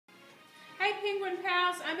Penguin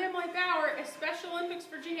Pals. I'm Emily Bauer, a Special Olympics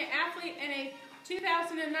Virginia athlete and a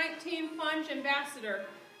 2019 Plunge ambassador.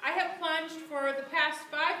 I have plunged for the past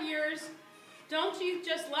 5 years. Don't you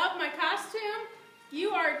just love my costume? You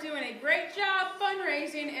are doing a great job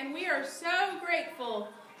fundraising, and we are so grateful.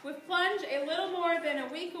 With Plunge a little more than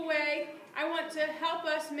a week away, I want to help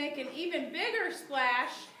us make an even bigger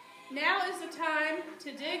splash. Now is the time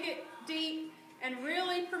to dig it deep and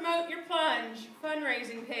really promote your Plunge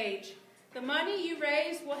fundraising page. The money you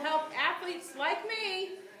raise will help athletes like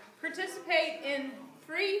me participate in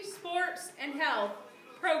free sports and health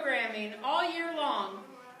programming all year long,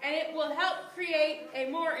 and it will help create a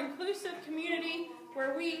more inclusive community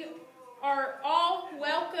where we are all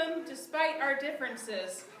welcome despite our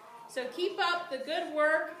differences. So keep up the good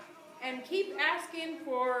work and keep asking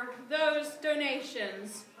for those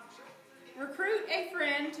donations. Recruit a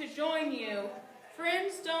friend to join you.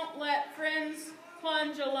 Friends don't let friends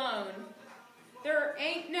plunge alone. There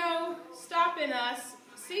ain't no stopping us.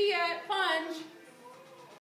 See ya at Plunge.